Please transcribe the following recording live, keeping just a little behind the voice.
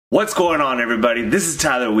What's going on, everybody? This is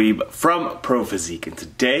Tyler Weeb from Pro Physique, and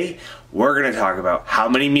today we're going to talk about how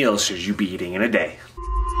many meals should you be eating in a day.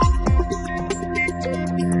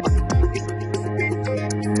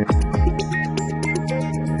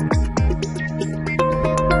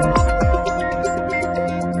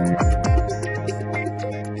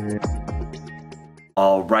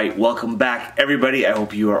 Alright, welcome back, everybody. I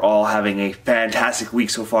hope you are all having a fantastic week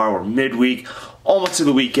so far. We're midweek, almost to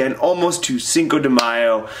the weekend, almost to Cinco de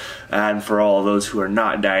Mayo. And for all those who are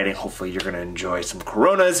not dieting, hopefully you're going to enjoy some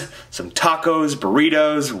Coronas, some tacos,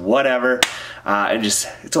 burritos, whatever. And just,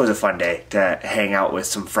 it's always a fun day to hang out with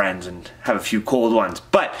some friends and have a few cold ones.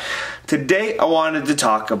 But today I wanted to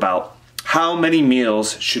talk about how many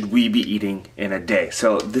meals should we be eating in a day.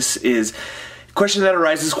 So this is a question that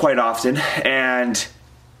arises quite often, and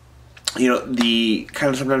you know, the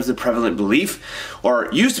kind of sometimes the prevalent belief, or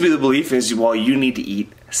used to be the belief, is, well, you need to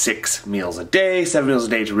eat 6 meals a day, 7 meals a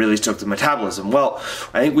day to really stoke the metabolism. Well,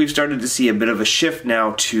 I think we've started to see a bit of a shift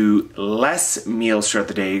now to less meals throughout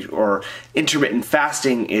the day, or intermittent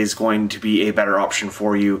fasting is going to be a better option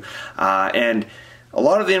for you. And a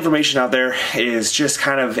lot of the information out there is just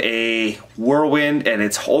kind of a whirlwind, and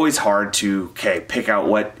it's always hard to, pick out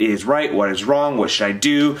what is right, what is wrong, what should I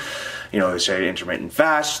do? You know, should I intermittent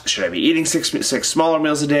fast? Should I be eating six smaller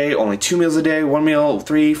meals a day? Only 2 meals a day? 1 meal?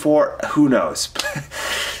 3, 4? Who knows?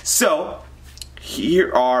 So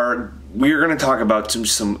we're going to talk about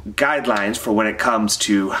some guidelines for when it comes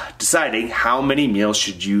to deciding how many meals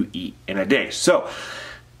should you eat in a day. So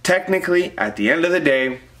technically, at the end of the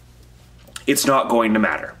day, it's not going to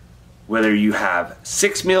matter whether you have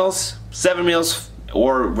 6 meals, 7 meals,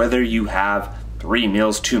 or whether you have 3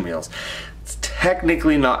 meals, 2 meals. It's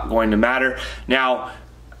technically not going to matter. Now,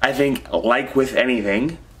 I think, like with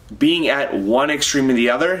anything, being at one extreme or the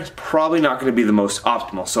other is probably not going to be the most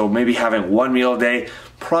optimal. So maybe having 1 meal a day,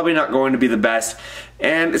 probably not going to be the best.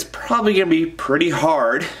 And it's probably going to be pretty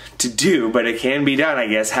hard to do, but it can be done, I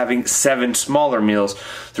guess, having 7 smaller meals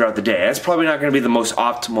throughout the day. That's probably not going to be the most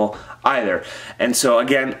optimal either. And so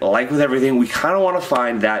again, like with everything, we kind of want to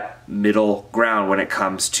find that middle ground when it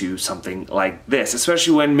comes to something like this,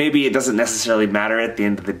 especially when maybe it doesn't necessarily matter at the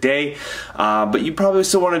end of the day, but you probably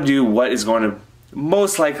still want to do what is going to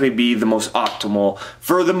most likely be the most optimal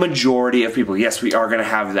for the majority of people. Yes, we are going to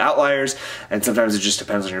have the outliers, and sometimes it just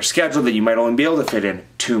depends on your schedule that you might only be able to fit in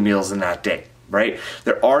 2 meals in that day, right?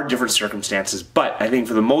 There are different circumstances, but I think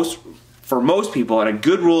for most people, and a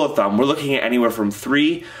good rule of thumb, we're looking at anywhere from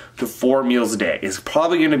 3 to 4 meals a day is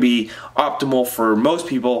probably going to be optimal for most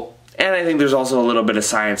people. And I think there's also a little bit of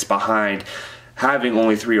science behind having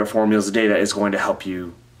only 3 or 4 meals a day that is going to help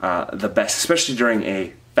you the best, especially during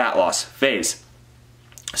a fat loss phase.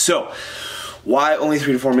 So why only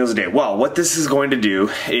 3 to 4 meals a day? Well, what this is going to do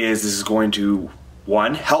is this is going to,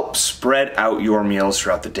 one, help spread out your meals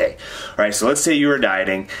throughout the day. All right, so let's say you are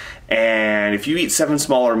dieting, and if you eat 7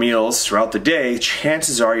 smaller meals throughout the day,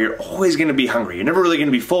 chances are you're always going to be hungry. You're never really going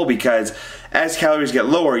to be full, because as calories get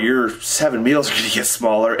lower, your 7 meals are going to get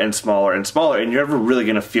smaller and smaller and smaller, and you're never really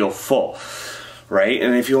going to feel full, right?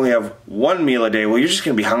 And if you only have 1 meal a day, well, you're just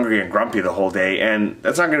going to be hungry and grumpy the whole day, and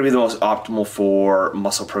that's not going to be the most optimal for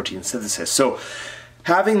muscle protein synthesis. So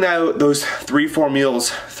having those 3-4 meals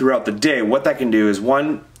throughout the day, what that can do is,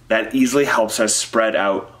 one, that easily helps us spread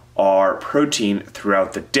out our protein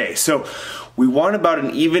throughout the day. So we want about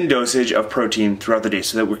an even dosage of protein throughout the day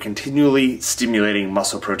so that we're continually stimulating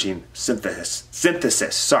muscle protein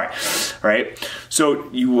synthesis, right?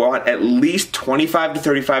 So you want at least 25 to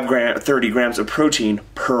 30 grams of protein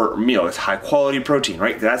per meal. It's high quality protein,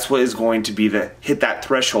 right? That's what is going to be hit that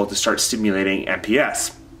threshold to start stimulating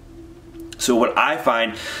MPS. So what I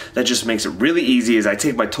find that just makes it really easy is I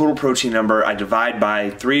take my total protein number, I divide by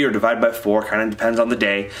 3 or divide by 4, kind of depends on the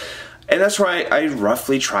day, and that's where I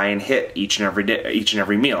roughly try and hit each and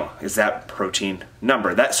every meal is that protein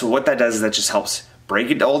number. So what that does is that just helps break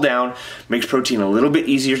it all down, makes protein a little bit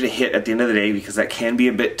easier to hit at the end of the day, because that can be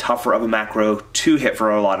a bit tougher of a macro to hit for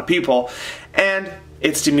a lot of people, and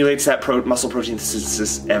it stimulates that muscle protein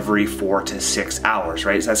synthesis every 4 to 6 hours,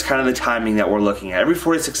 right? So that's kind of the timing that we're looking at. Every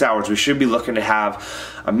 4 to 6 hours, we should be looking to have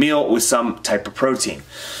a meal with some type of protein.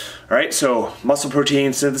 All right, so muscle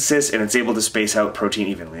protein synthesis, and it's able to space out protein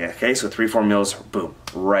evenly, okay? So 3-4 meals, boom,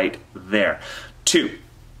 right there. 2,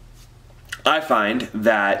 I find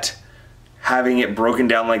that having it broken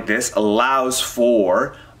down like this allows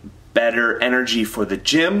for better energy for the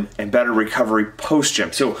gym and better recovery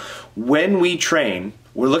post-gym. So when we train,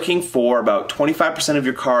 we're looking for about 25% of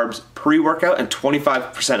your carbs pre-workout and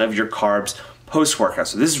 25% of your carbs post-workout.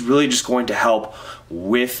 So this is really just going to help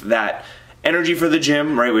with that energy for the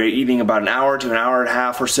gym, right? We're eating about an hour to an hour and a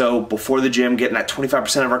half or so before the gym, getting that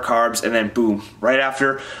 25% of our carbs, and then boom, right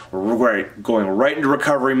after, we're going right into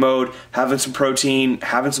recovery mode, having some protein,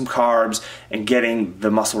 having some carbs, and getting the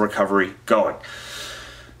muscle recovery going.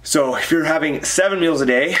 So if you're having 7 meals a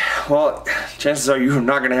day, well, chances are you're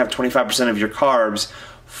not gonna have 25% of your carbs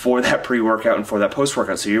for that pre-workout and for that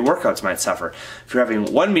post-workout, so your workouts might suffer. If you're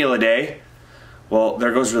having 1 meal a day, well,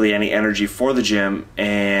 there goes really any energy for the gym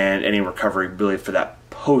and any recovery really for that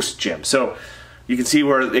post-gym. So you can see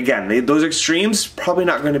where, again, those extremes probably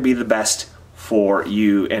not going to be the best for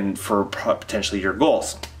you and for potentially your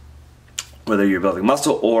goals, whether you're building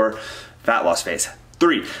muscle or fat loss phase.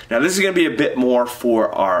 3. Now this is going to be a bit more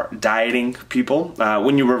for our dieting people.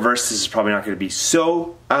 When you reverse, this is probably not going to be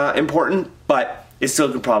so important, but it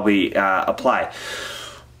still could probably apply.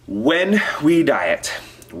 When we diet,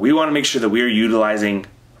 we want to make sure that we are utilizing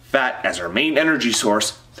fat as our main energy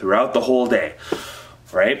source throughout the whole day,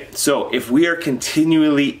 right? So if we are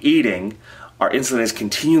continually eating, our insulin is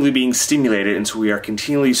continually being stimulated, and so we are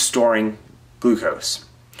continually storing glucose.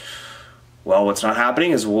 Well, what's not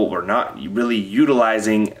happening is, well, we're not really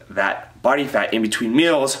utilizing that body fat in between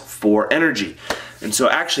meals for energy. And so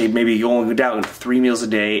actually maybe you only go down to 3 meals a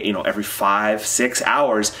day, you know, every 5-6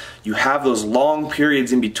 hours, you have those long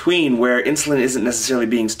periods in between where insulin isn't necessarily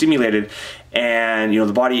being stimulated, and, you know,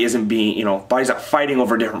 the body isn't being, you know, body's not fighting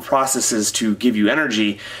over different processes to give you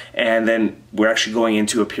energy. And then we're actually going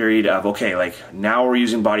into a period of, okay, like now we're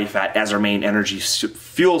using body fat as our main energy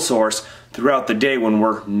fuel source throughout the day when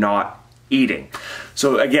we're not eating.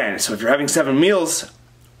 So again, so if you're having 7 meals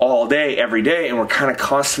all day, every day, and we're kind of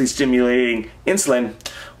constantly stimulating insulin,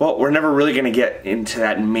 well, we're never really going to get into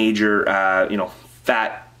that major, you know,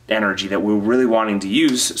 fat energy that we're really wanting to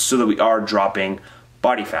use, so that we are dropping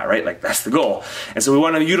body fat, right? Like that's the goal. And so we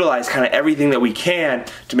want to utilize kind of everything that we can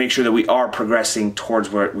to make sure that we are progressing towards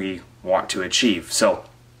what we want to achieve. So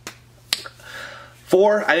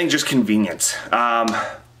 4, I think just convenience.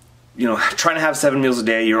 You know, trying to have 7 meals a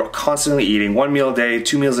day, you're constantly eating 1 meal a day,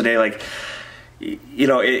 2 meals a day, like, you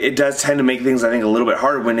know, it does tend to make things, I think, a little bit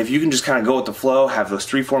harder. When if you can just kind of go with the flow, have those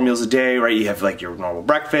 3-4 meals a day, right? You have like your normal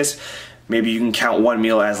breakfast, maybe you can count 1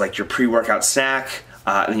 meal as like your pre-workout snack,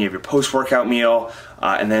 and then you have your post-workout meal,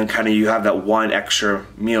 and then kind of you have that 1 extra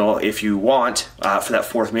meal if you want for that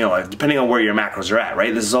 4th meal, depending on where your macros are at,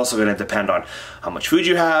 right? This is also going to depend on how much food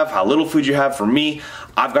you have, how little food you have. For me,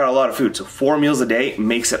 I've got a lot of food, so 4 meals a day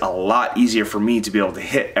makes it a lot easier for me to be able to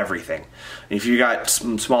hit everything. And if you got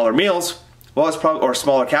some smaller meals, well, it's probably, or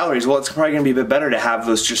smaller calories, well, it's probably going to be a bit better to have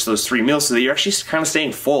just those 3 meals, so that you're actually kind of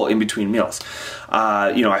staying full in between meals.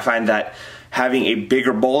 You know, I find that having a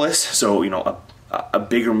bigger bolus, so, you know, a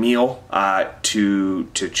bigger meal to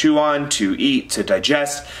chew on, to eat, to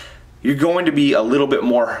digest, you're going to be a little bit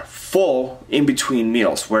more full in between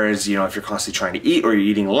meals. Whereas, you know, if you're constantly trying to eat or you're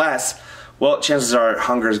eating less, well, chances are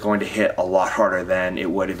hunger is going to hit a lot harder than it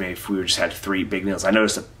would if we just had 3 big meals. I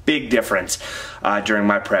noticed a big difference during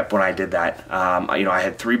my prep when I did that. You know, I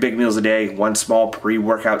had 3 big meals a day, 1 small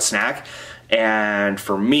pre-workout snack, and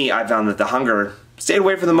for me, I found that the hunger stayed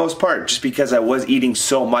away for the most part, just because I was eating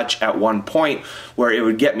so much at one point where it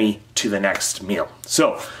would get me to the next meal.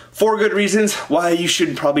 So 4 good reasons why you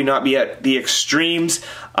should probably not be at the extremes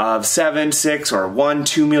of 7, 6, or 1,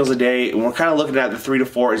 2 meals a day. And we're kind of looking at the 3 to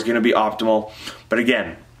 4 is going to be optimal. But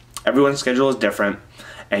again, everyone's schedule is different,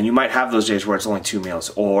 and you might have those days where it's only 2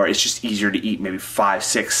 meals, or it's just easier to eat maybe 5,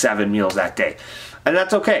 6, 7 meals that day. And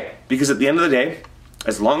that's okay, because at the end of the day,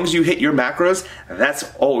 as long as you hit your macros,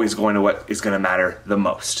 that's always going to what is going to matter the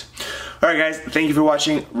most. All right, guys, thank you for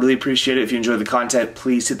watching. Really appreciate it. If you enjoyed the content,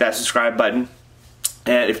 please hit that subscribe button.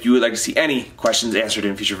 And if you would like to see any questions answered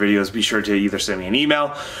in future videos, be sure to either send me an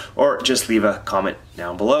email or just leave a comment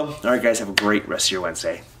down below. All right, guys, have a great rest of your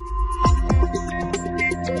Wednesday.